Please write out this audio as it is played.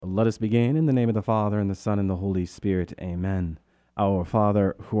Let us begin in the name of the Father, and the Son, and the Holy Spirit. Amen. Our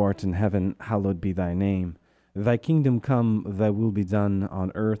Father, who art in heaven, hallowed be thy name. Thy kingdom come, thy will be done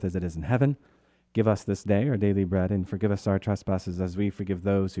on earth as it is in heaven. Give us this day our daily bread, and forgive us our trespasses as we forgive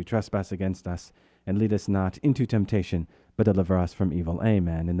those who trespass against us. And lead us not into temptation, but deliver us from evil.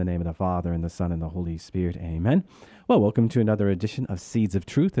 Amen. In the name of the Father, and the Son, and the Holy Spirit. Amen. Well, welcome to another edition of Seeds of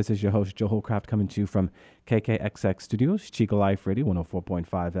Truth. This is your host, Joe Holcraft, coming to you from KKXX Studios, Chico Life Radio, 104.5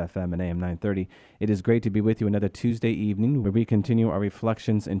 FM and AM 930. It is great to be with you another Tuesday evening where we continue our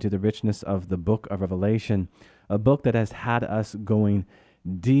reflections into the richness of the book of Revelation, a book that has had us going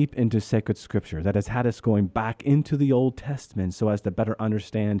deep into sacred scripture, that has had us going back into the Old Testament so as to better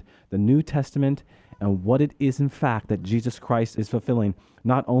understand the New Testament and what it is in fact that Jesus Christ is fulfilling,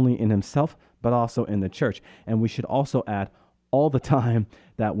 not only in himself, but also in the church. And we should also add all the time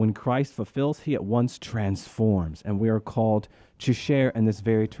that when Christ fulfills, he at once transforms, and we are called to share in this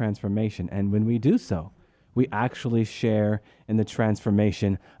very transformation. And when we do so, we actually share in the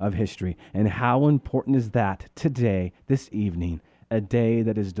transformation of history. And how important is that today, this evening, a day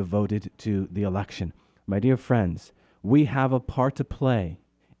that is devoted to the election? My dear friends, we have a part to play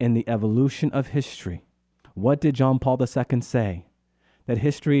in the evolution of history. What did John Paul II say? That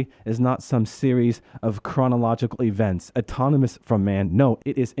history is not some series of chronological events autonomous from man. No,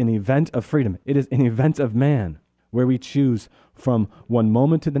 it is an event of freedom. It is an event of man where we choose from one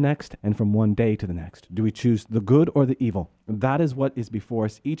moment to the next and from one day to the next. Do we choose the good or the evil? That is what is before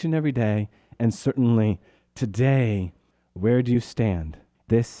us each and every day, and certainly today. Where do you stand?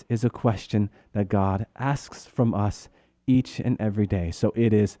 This is a question that God asks from us each and every day. So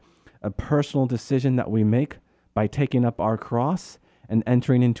it is a personal decision that we make by taking up our cross and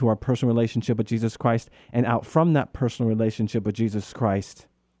entering into our personal relationship with Jesus Christ. And out from that personal relationship with Jesus Christ,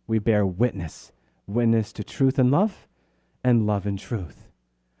 we bear witness to truth and love and truth.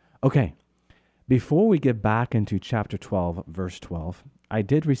 Okay, before we get back into chapter 12, verse 12, I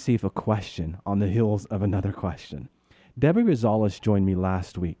did receive a question on the heels of another question. Debbie Rosales joined me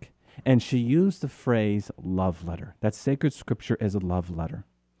last week, and she used the phrase love letter. That sacred scripture is a love letter.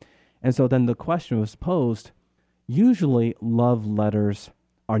 And so then the question was posed, usually love letters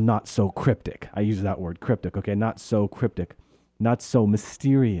are not so cryptic. I use that word cryptic, okay? Not so cryptic, not so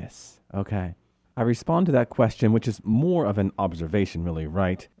mysterious, okay? I respond to that question, which is more of an observation really,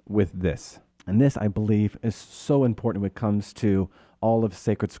 right, with this. And this, I believe, is so important when it comes to all of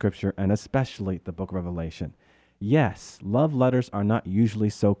sacred scripture, and especially the book of Revelation. Yes, love letters are not usually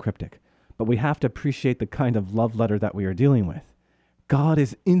so cryptic, but we have to appreciate the kind of love letter that we are dealing with. God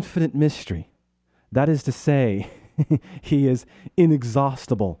is infinite mystery. That is to say, he is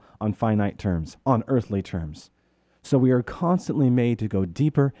inexhaustible on finite terms, on earthly terms. So we are constantly made to go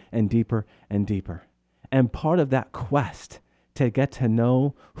deeper and deeper and deeper. And part of that quest to get to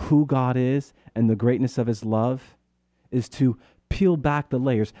know who God is and the greatness of his love is to peel back the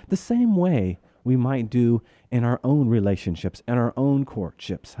layers the same way we might do in our own relationships and our own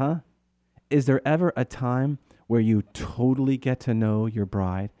courtships, huh? Is there ever a time where you totally get to know your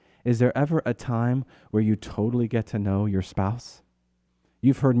bride? Is there ever a time where you totally get to know your spouse?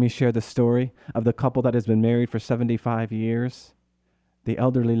 You've heard me share the story of the couple that has been married for 75 years. The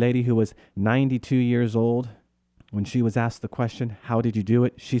elderly lady who was 92 years old, when she was asked the question, how did you do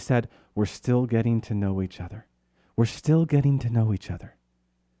it? She said, we're still getting to know each other. We're still getting to know each other.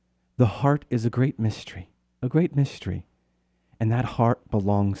 The heart is a great mystery, and that heart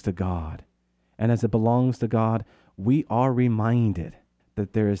belongs to God. And as it belongs to God, we are reminded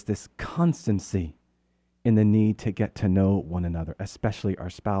that there is this constancy in the need to get to know one another, especially our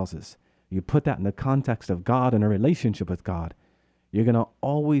spouses. You put that in the context of God and a relationship with God, you're going to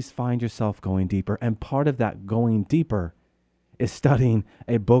always find yourself going deeper. And part of that going deeper is studying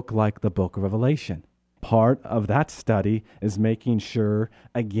a book like the book of Revelation. Part of that study is making sure,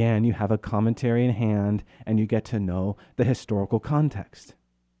 again, you have a commentary in hand and you get to know the historical context.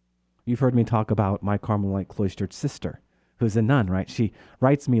 You've heard me talk about my Carmelite cloistered sister, who's a nun, right? She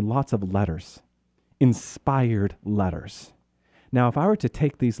writes me lots of letters, inspired letters. Now, if I were to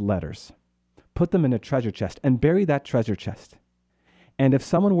take these letters, put them in a treasure chest, and bury that treasure chest, and if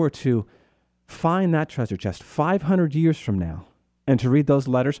someone were to find that treasure chest 500 years from now and to read those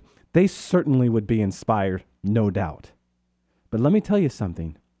letters, they certainly would be inspired, no doubt. But let me tell you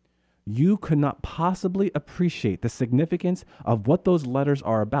something. You could not possibly appreciate the significance of what those letters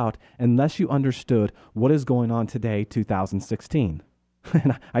are about unless you understood what is going on today, 2016.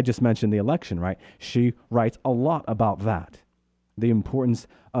 And I just mentioned the election, right? She writes a lot about that. The importance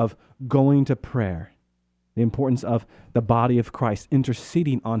of going to prayer, the importance of the body of Christ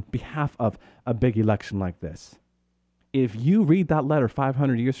interceding on behalf of a big election like this. If you read that letter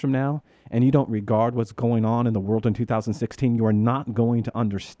 500 years from now and you don't regard what's going on in the world in 2016, you are not going to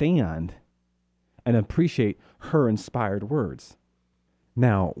understand and appreciate her inspired words.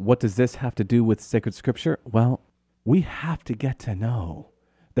 Now, what does this have to do with sacred scripture? Well, we have to get to know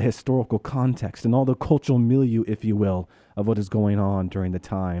the historical context and all the cultural milieu, if you will, of what is going on during the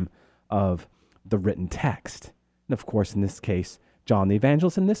time of the written text. And of course, in this case, John the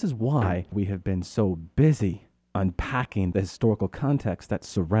Evangelist. And this is why we have been so busy unpacking the historical context that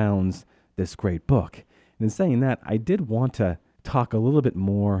surrounds this great book. And in saying that, I did want to talk a little bit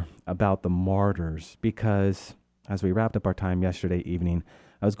more about the martyrs, because as we wrapped up our time yesterday evening,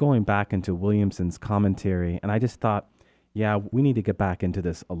 I was going back into Williamson's commentary, and I just thought, yeah, we need to get back into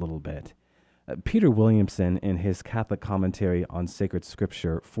this a little bit. Peter Williamson, in his Catholic commentary on sacred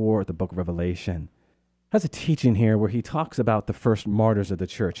scripture for the book of Revelation, has a teaching here where he talks about the first martyrs of the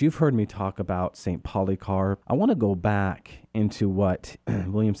church. You've heard me talk about St. Polycarp. I want to go back into what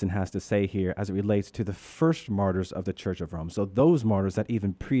Williamson has to say here as it relates to the first martyrs of the Church of Rome. So those martyrs that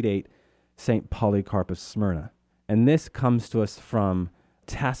even predate St. Polycarp of Smyrna. And this comes to us from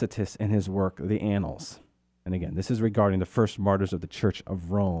Tacitus in his work, The Annals. And again, this is regarding the first martyrs of the Church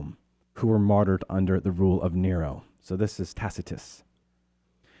of Rome who were martyred under the rule of Nero. So this is Tacitus.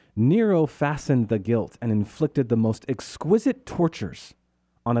 Nero fastened the guilt and inflicted the most exquisite tortures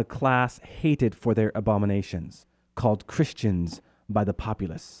on a class hated for their abominations, called Christians by the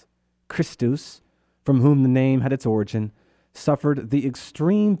populace. Christus, from whom the name had its origin, suffered the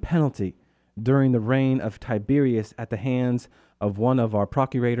extreme penalty during the reign of Tiberius at the hands of one of our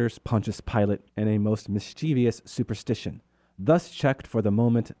procurators, Pontius Pilate, in a most mischievous superstition. Thus checked for the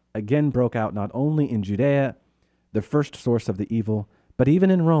moment, again broke out not only in Judea, the first source of the evil, but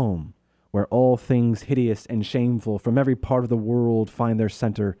even in Rome, where all things hideous and shameful from every part of the world find their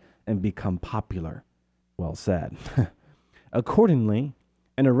center and become popular. Well said. Accordingly,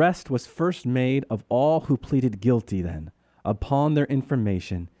 an arrest was first made of all who pleaded guilty then. Upon their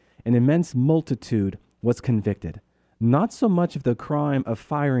information, an immense multitude was convicted, not so much of the crime of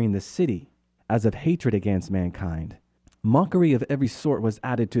firing the city as of hatred against mankind. Mockery of every sort was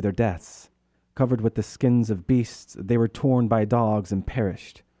added to their deaths. Covered with the skins of beasts, they were torn by dogs and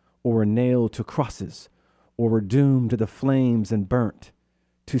perished, or were nailed to crosses, or were doomed to the flames and burnt,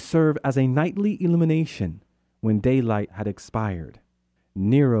 to serve as a nightly illumination when daylight had expired.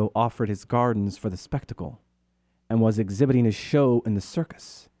 Nero offered his gardens for the spectacle, and was exhibiting his show in the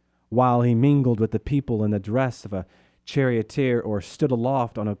circus, while he mingled with the people in the dress of a charioteer or stood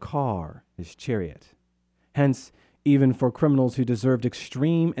aloft on a car, his chariot. Hence, even for criminals who deserved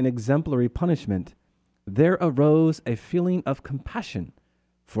extreme and exemplary punishment, there arose a feeling of compassion,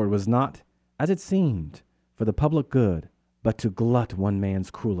 for it was not, as it seemed, for the public good, but to glut one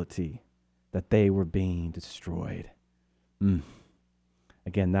man's cruelty, that they were being destroyed.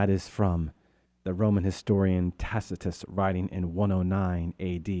 Again, that is from the Roman historian Tacitus, writing in 109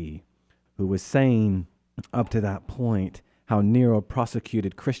 AD, who was saying up to that point how Nero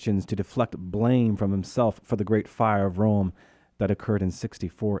prosecuted Christians to deflect blame from himself for the great fire of Rome that occurred in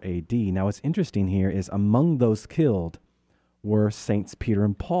 64 AD. Now, what's interesting here is among those killed were Saints Peter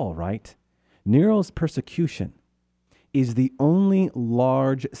and Paul, right? Nero's persecution is the only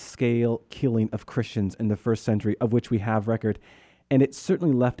large-scale killing of Christians in the first century of which we have record, and it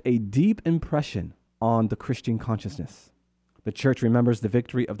certainly left a deep impression on the Christian consciousness. The church remembers the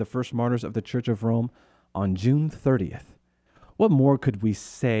victory of the first martyrs of the Church of Rome on June 30th. What more could we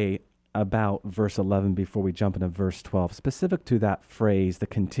say about verse 11 before we jump into verse 12, specific to that phrase, the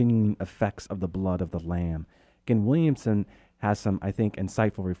continuing effects of the blood of the Lamb? Again, Williamson has some, I think,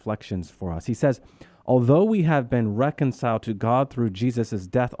 insightful reflections for us. He says, although we have been reconciled to God through Jesus'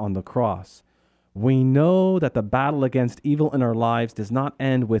 death on the cross, we know that the battle against evil in our lives does not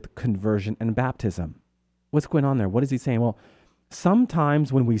end with conversion and baptism. What's going on there? What is he saying? Well,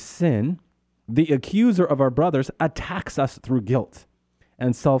 sometimes when we sin, the accuser of our brothers attacks us through guilt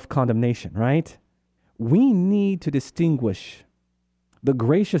and self-condemnation, right? We need to distinguish the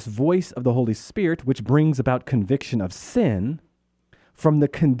gracious voice of the Holy Spirit, which brings about conviction of sin, from the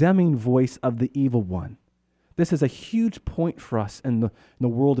condemning voice of the evil one. This is a huge point for us in the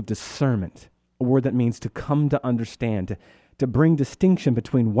world of discernment, a word that means to come to understand, to bring distinction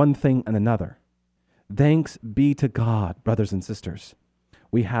between one thing and another. Thanks be to God, brothers and sisters.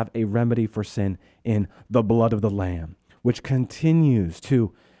 We have a remedy for sin in the blood of the Lamb, which continues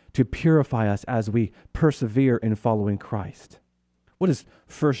to purify us as we persevere in following Christ. What does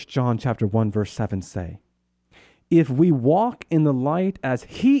 1 John chapter 1, verse 7 say? If we walk in the light as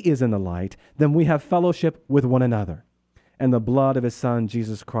he is in the light, then we have fellowship with one another, and the blood of his Son,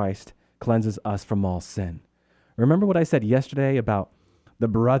 Jesus Christ, cleanses us from all sin. Remember what I said yesterday about the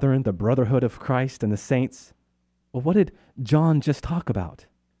brethren, the brotherhood of Christ and the saints? Well, what did John just talk about?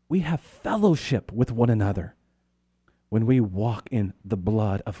 We have fellowship with one another when we walk in the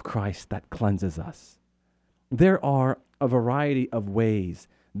blood of Christ that cleanses us. There are a variety of ways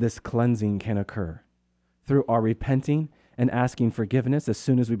this cleansing can occur. Through our repenting and asking forgiveness as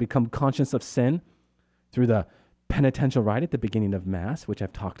soon as we become conscious of sin, through the penitential rite at the beginning of Mass, which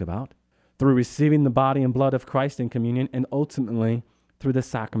I've talked about, through receiving the body and blood of Christ in communion, and ultimately through the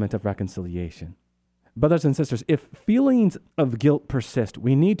sacrament of reconciliation. Brothers and sisters, if feelings of guilt persist,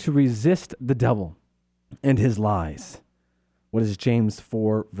 we need to resist the devil and his lies. What does James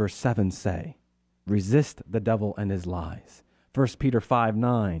 4, verse 7 say? Resist the devil and his lies. 1 Peter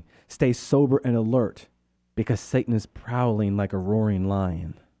 5:9, stay sober and alert, because Satan is prowling like a roaring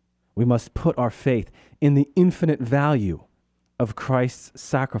lion. We must put our faith in the infinite value of Christ's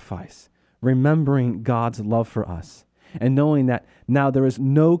sacrifice, remembering God's love for us, and knowing that now there is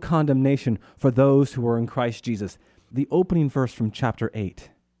no condemnation for those who are in Christ Jesus. The opening verse from chapter 8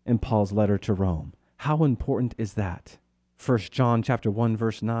 in Paul's letter to Rome. How important is that? 1 John chapter 1,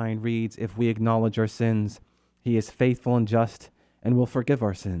 verse 9 reads, if we acknowledge our sins, he is faithful and just and will forgive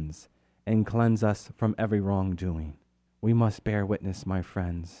our sins and cleanse us from every wrongdoing. We must bear witness, my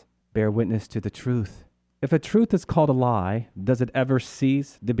friends. Bear witness to the truth. If a truth is called a lie, does it ever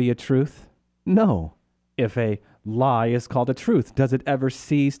cease to be a truth? No. If a lie is called a truth, does it ever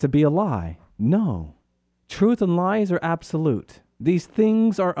cease to be a lie? No. Truth and lies are absolute. These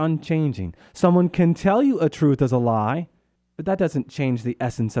things are unchanging. Someone can tell you a truth is a lie, but that doesn't change the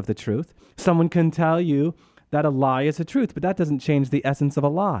essence of the truth. Someone can tell you that a lie is a truth, but that doesn't change the essence of a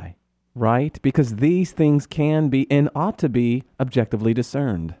lie, right? Because these things can be and ought to be objectively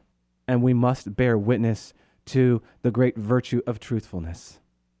discerned. And we must bear witness to the great virtue of truthfulness,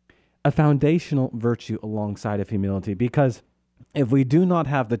 a foundational virtue alongside of humility, because if we do not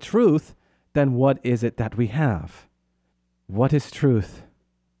have the truth, then what is it that we have? What is truth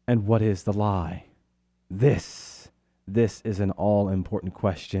and what is the lie? This is an all-important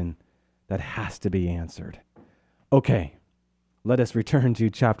question that has to be answered. Okay, let us return to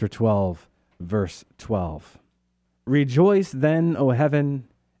chapter 12, verse 12. Rejoice then, O heaven,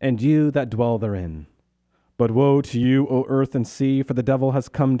 and you that dwell therein. But woe to you, O earth and sea, for the devil has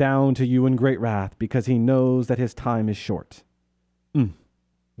come down to you in great wrath, because he knows that his time is short.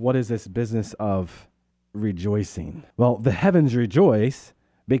 What is this business of rejoicing? Well, the heavens rejoice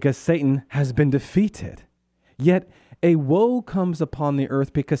because Satan has been defeated. Yet a woe comes upon the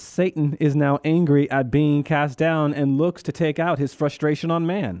earth because Satan is now angry at being cast down and looks to take out his frustration on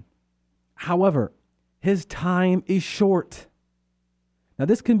man. However, his time is short. Now,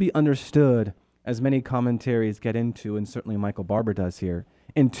 this can be understood, as many commentaries get into, and certainly Michael Barber does here,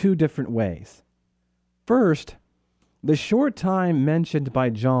 in two different ways. First, the short time mentioned by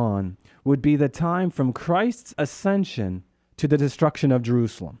John would be the time from Christ's ascension to the destruction of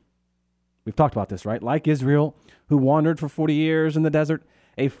Jerusalem. We've talked about this, right? Like Israel, who wandered for 40 years in the desert,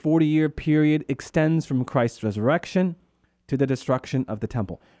 a 40-year period extends from Christ's resurrection to the destruction of the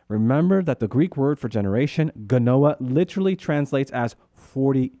temple. Remember that the Greek word for generation, genoa, literally translates as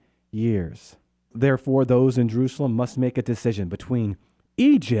 40 years. Therefore, those in Jerusalem must make a decision between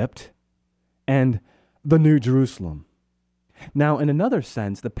Egypt and the New Jerusalem. Now, in another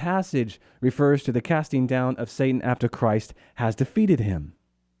sense, the passage refers to the casting down of Satan after Christ has defeated him.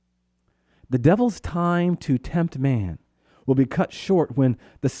 The devil's time to tempt man will be cut short when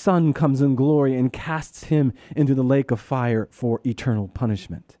the Son comes in glory and casts him into the lake of fire for eternal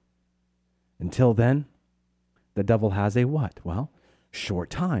punishment. Until then, the devil has a what? Well, short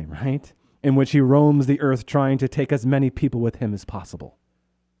time, right? In which he roams the earth trying to take as many people with him as possible.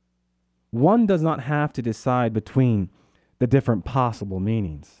 One does not have to decide between the different possible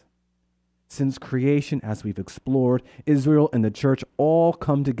meanings. Since creation, as we've explored, Israel and the church all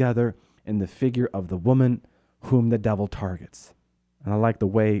come together in the figure of the woman whom the devil targets. And I like the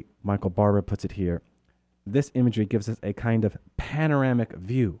way Michael Barber puts it here. This imagery gives us a kind of panoramic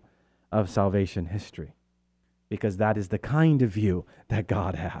view of salvation history, because that is the kind of view that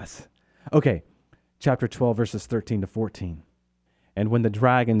God has. Okay, chapter 12, verses 13 to 14. And when the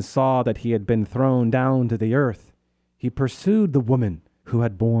dragon saw that he had been thrown down to the earth, he pursued the woman who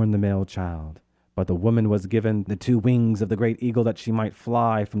had borne the male child. But the woman was given the 2 wings of the great eagle, that she might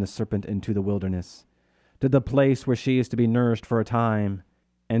fly from the serpent into the wilderness, to the place where she is to be nourished for a time,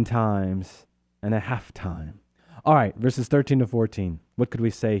 and times, and a half time. All right, verses 13 to 14. What could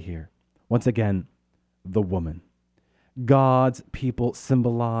we say here? Once again, the woman. God's people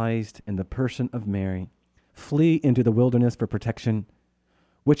symbolized in the person of Mary flee into the wilderness for protection,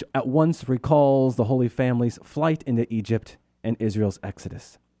 which at once recalls the Holy Family's flight into Egypt and Israel's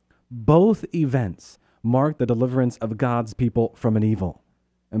exodus. Both events mark the deliverance of God's people from an evil,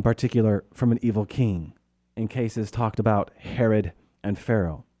 in particular from an evil king, in cases talked about Herod and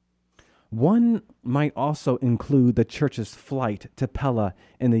Pharaoh. One might also include the church's flight to Pella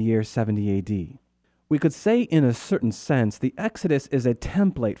in the year 70 AD. We could say, in a certain sense, the Exodus is a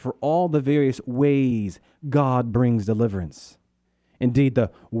template for all the various ways God brings deliverance. Indeed,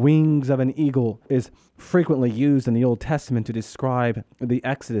 the wings of an eagle is frequently used in the Old Testament to describe the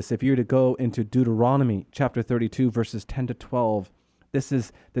Exodus. If you were to go into Deuteronomy chapter 32, verses 10 to 12, this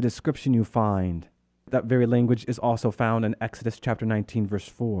is the description you find. That very language is also found in Exodus chapter 19, verse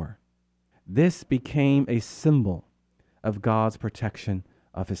 4. This became a symbol of God's protection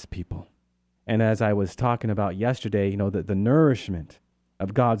of his people. And as I was talking about yesterday, the nourishment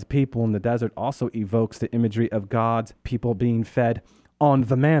of God's people in the desert also evokes the imagery of God's people being fed on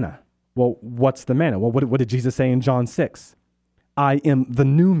the manna. Well, what's the manna? Well, what did Jesus say in John 6? I am the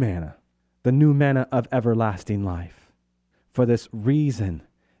new manna of everlasting life. For this reason,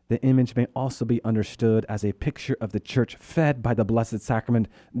 the image may also be understood as a picture of the church fed by the Blessed Sacrament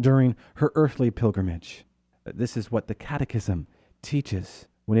during her earthly pilgrimage. This is what the Catechism teaches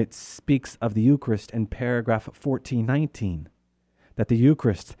when it speaks of the Eucharist in paragraph 1419, that the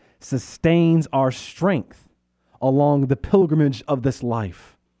Eucharist sustains our strength along the pilgrimage of this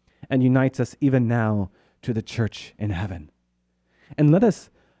life and unites us even now to the church in heaven. And let us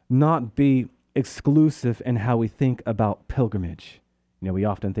not be exclusive in how we think about pilgrimage. We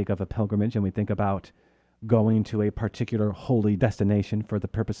often think of a pilgrimage and we think about going to a particular holy destination for the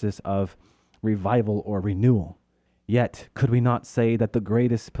purposes of revival or renewal. Yet, could we not say that the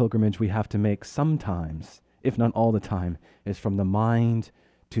greatest pilgrimage we have to make sometimes, if not all the time, is from the mind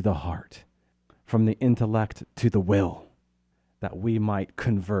to the heart, from the intellect to the will, that we might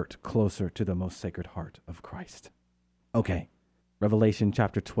convert closer to the most sacred heart of Christ? Okay, Revelation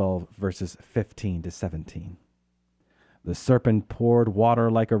chapter 12, verses 15 to 17. The serpent poured water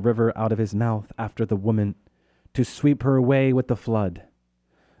like a river out of his mouth after the woman to sweep her away with the flood.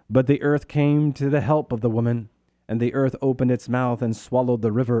 But the earth came to the help of the woman, and the earth opened its mouth and swallowed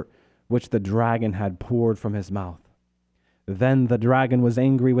the river which the dragon had poured from his mouth. Then the dragon was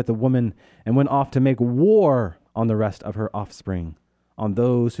angry with the woman and went off to make war on the rest of her offspring, on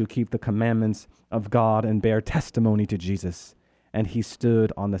those who keep the commandments of God and bear testimony to Jesus. And he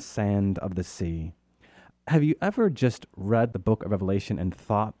stood on the sand of the sea. Have you ever just read the book of Revelation and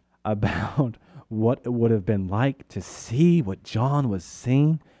thought about what it would have been like to see what John was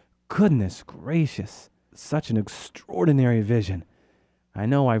seeing? Goodness gracious, such an extraordinary vision. I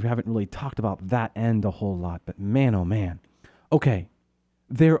know I haven't really talked about that end a whole lot, but man, oh man. Okay,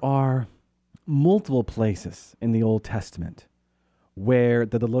 there are multiple places in the Old Testament where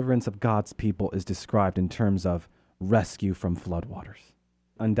the deliverance of God's people is described in terms of rescue from floodwaters.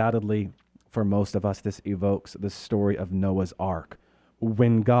 Undoubtedly, for most of us, this evokes the story of Noah's Ark,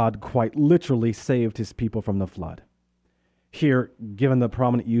 when God quite literally saved his people from the flood. Here, given the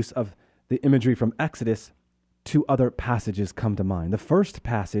prominent use of the imagery from Exodus, two other passages come to mind. The first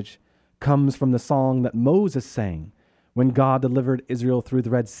passage comes from the song that Moses sang when God delivered Israel through the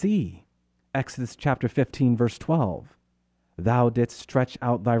Red Sea. Exodus chapter 15, verse 12. Thou didst stretch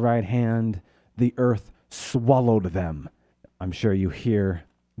out thy right hand, the earth swallowed them. I'm sure you hear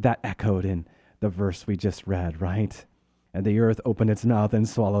that echoed in the verse we just read, right? And the earth opened its mouth and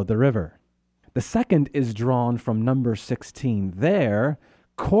swallowed the river. The second is drawn from Numbers 16. There,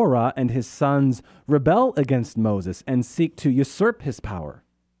 Korah and his sons rebel against Moses and seek to usurp his power.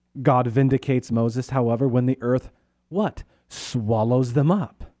 God vindicates Moses, however, when the earth, what? Swallows them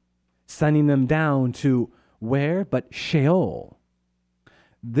up, sending them down to where but Sheol.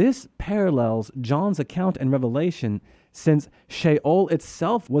 This parallels John's account in Revelation, since Sheol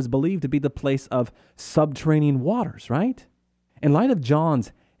itself was believed to be the place of subterranean waters, right? In light of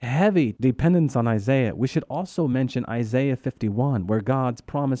John's heavy dependence on Isaiah, we should also mention Isaiah 51, where God's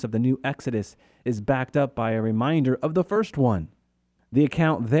promise of the new Exodus is backed up by a reminder of the first one. The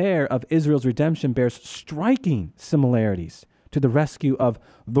account there of Israel's redemption bears striking similarities to the rescue of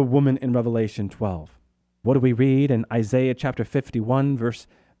the woman in Revelation 12. What do we read in Isaiah chapter 51,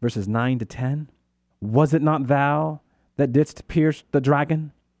 verses 9 to 10? Was it not thou that didst pierce the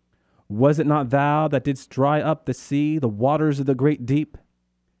dragon? Was it not thou that didst dry up the sea, the waters of the great deep,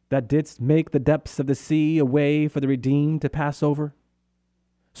 that didst make the depths of the sea a way for the redeemed to pass over?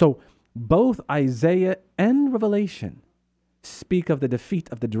 So both Isaiah and Revelation speak of the defeat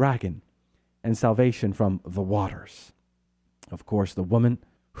of the dragon and salvation from the waters. Of course, the woman,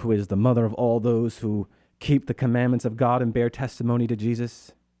 who is the mother of all those who keep the commandments of God and bear testimony to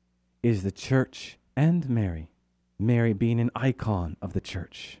Jesus is the church and Mary. Mary being an icon of the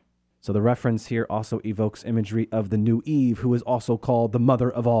church. So the reference here also evokes imagery of the new Eve, who is also called the mother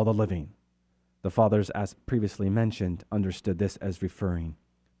of all the living. The fathers, as previously mentioned, understood this as referring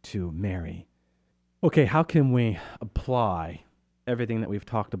to Mary. Okay, how can we apply everything that we've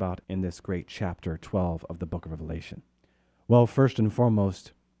talked about in this great chapter 12 of the book of Revelation? Well, first and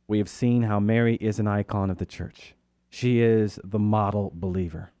foremost, we have seen how Mary is an icon of the church. She is the model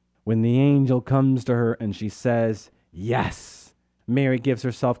believer. When the angel comes to her and she says, yes, Mary gives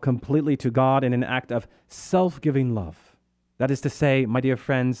herself completely to God in an act of self-giving love. That is to say, my dear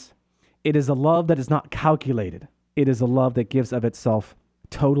friends, it is a love that is not calculated. It is a love that gives of itself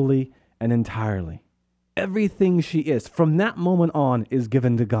totally and entirely. Everything she is, from that moment on, is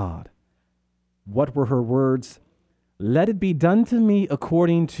given to God. What were her words? Let it be done to me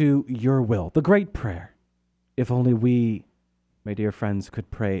according to your will. The great prayer. If only we, my dear friends,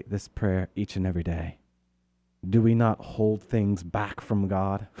 could pray this prayer each and every day. Do we not hold things back from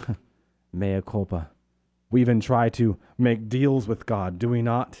God? Mea culpa. We even try to make deals with God, do we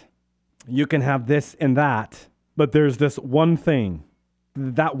not? You can have this and that, but there's this one thing.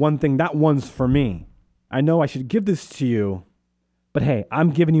 That one thing, that one's for me. I know I should give this to you, but hey,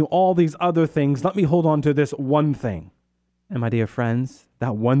 I'm giving you all these other things. Let me hold on to this one thing. And my dear friends,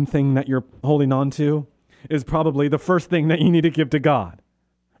 that one thing that you're holding on to is probably the first thing that you need to give to God.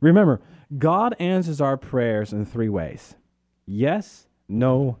 Remember, God answers our prayers in 3 ways. Yes,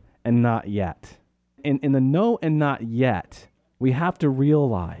 no, and not yet. In the no and not yet, we have to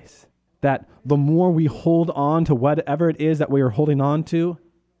realize that the more we hold on to whatever it is that we are holding on to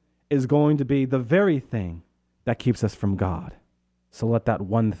is going to be the very thing that keeps us from God. So let that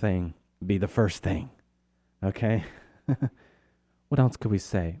one thing be the first thing. Okay? What else could we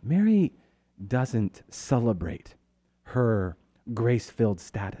say? Mary doesn't celebrate her grace-filled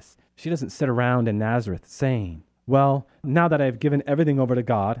status. She doesn't sit around in Nazareth saying, well, now that I've given everything over to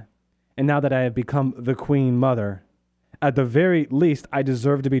God, and now that I have become the queen mother, at the very least, I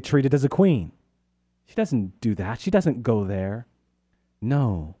deserve to be treated as a queen. She doesn't do that. She doesn't go there.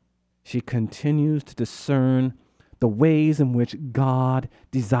 No, she continues to discern the ways in which God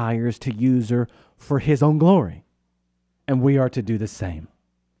desires to use her for his own glory. And we are to do the same.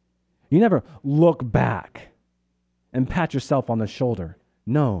 You never look back and pat yourself on the shoulder.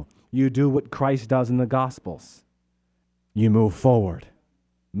 No, you do what Christ does in the Gospels. You move forward,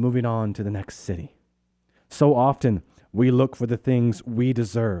 moving on to the next city. So often, we look for the things we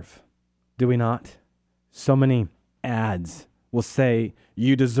deserve. Do we not? So many ads will say,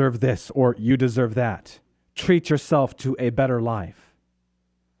 you deserve this or you deserve that. Treat yourself to a better life.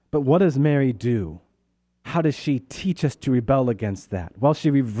 But what does Mary do? How does she teach us to rebel against that? Well,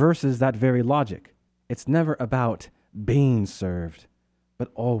 she reverses that very logic. It's never about being served,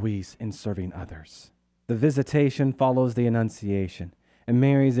 but always in serving others. The visitation follows the Annunciation. And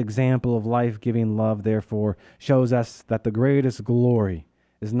Mary's example of life-giving love, therefore, shows us that the greatest glory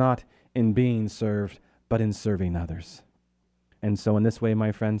is not in being served, but in serving others. And so in this way,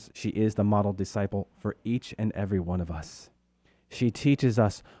 my friends, she is the model disciple for each and every one of us. She teaches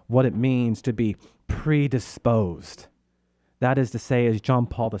us what it means to be predisposed. That is to say, as John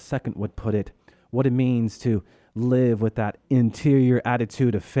Paul II would put it, what it means to live with that interior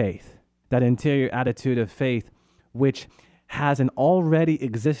attitude of faith. That interior attitude of faith which has an already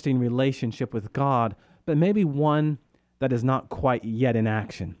existing relationship with God, but maybe one that is not quite yet in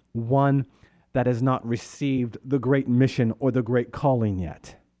action, one that has not received the great mission or the great calling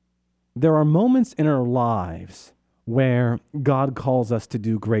yet. There are moments in our lives where God calls us to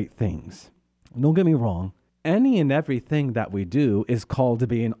do great things. Don't get me wrong, any and everything that we do is called to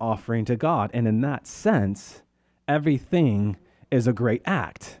be an offering to God, and in that sense, everything is a great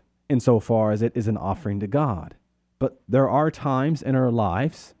act insofar as it is an offering to God. But there are times in our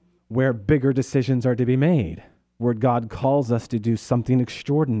lives where bigger decisions are to be made, where God calls us to do something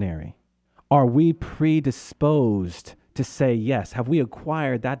extraordinary. Are we predisposed to say yes? Have we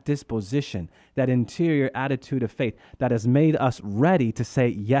acquired that disposition, that interior attitude of faith that has made us ready to say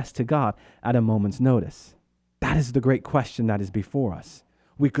yes to God at a moment's notice? That is the great question that is before us.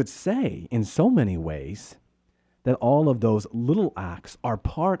 We could say in so many ways that all of those little acts are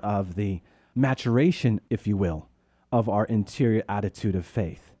part of the maturation, if you will, of our interior attitude of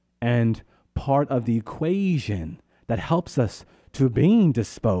faith, and part of the equation that helps us to being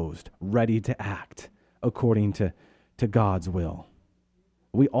disposed, ready to act according to God's will.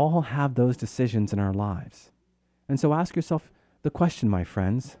 We all have those decisions in our lives. And so ask yourself the question, my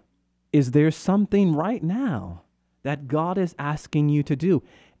friends, is there something right now that God is asking you to do?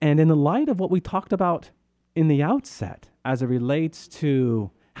 And in the light of what we talked about in the outset as it relates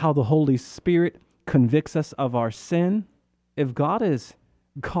to how the Holy Spirit convicts us of our sin. If God is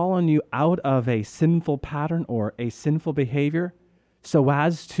calling you out of a sinful pattern or a sinful behavior so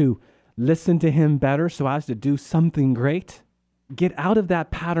as to listen to him better, so as to do something great, get out of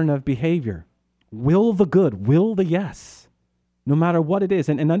that pattern of behavior. Will the good, will the yes, no matter what it is.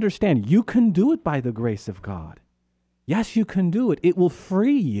 And understand, you can do it by the grace of God. Yes, you can do it. It will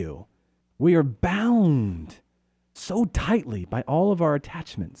free you. We are bound so tightly by all of our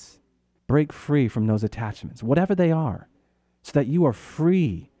attachments. Break free from those attachments, whatever they are, so that you are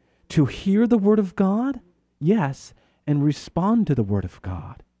free to hear the word of God, yes, and respond to the word of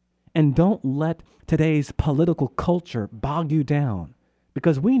God. And don't let today's political culture bog you down,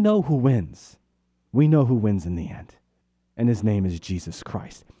 because we know who wins. We know who wins in the end, and his name is Jesus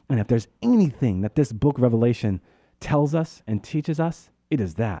Christ. And if there's anything that this book Revelation tells us and teaches us, it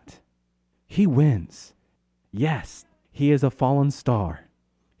is that he wins. Yes, he is a fallen star.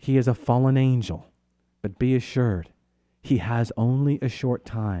 He is a fallen angel, but be assured, he has only a short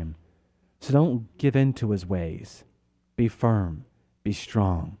time. So don't give in to his ways. Be firm, be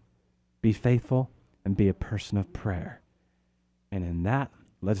strong, be faithful, and be a person of prayer. And in that,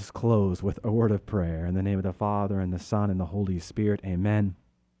 let us close with a word of prayer. In the name of the Father, and the Son, and the Holy Spirit, amen.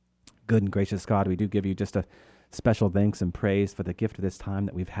 Good and gracious God, we do give you just a special thanks and praise for the gift of this time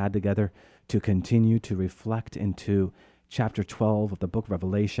that we've had together to continue to reflect into chapter 12 of the book of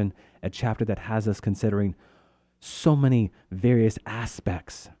Revelation, a chapter that has us considering so many various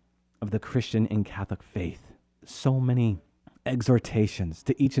aspects of the Christian and Catholic faith, so many exhortations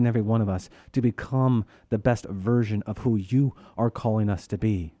to each and every one of us to become the best version of who you are calling us to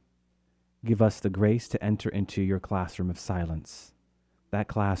be. Give us the grace to enter into your classroom of silence, that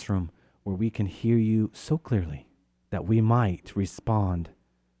classroom where we can hear you so clearly that we might respond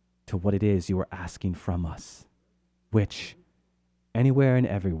to what it is you are asking from us, which anywhere and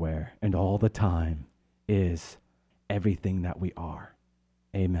everywhere and all the time is everything that we are.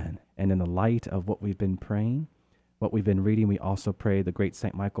 Amen. And in the light of what we've been praying, what we've been reading, we also pray the great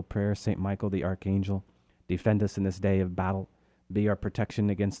St. Michael prayer. St. Michael the Archangel, defend us in this day of battle. Be our protection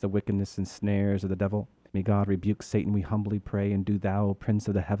against the wickedness and snares of the devil. May God rebuke Satan, we humbly pray, and do thou, O Prince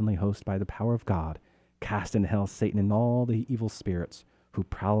of the heavenly host, by the power of God, cast into hell Satan and all the evil spirits who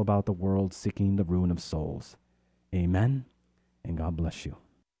prowl about the world seeking the ruin of souls. Amen, and God bless you.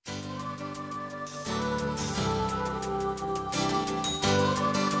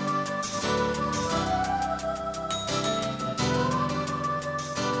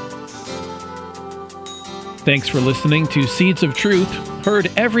 Thanks for listening to Seeds of Truth,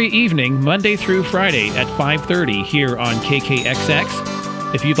 heard every evening, Monday through Friday at 5:30 here on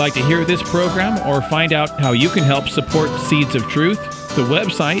KKXX. If you'd like to hear this program or find out how you can help support Seeds of Truth, the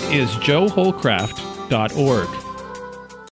website is joeholcraft.org.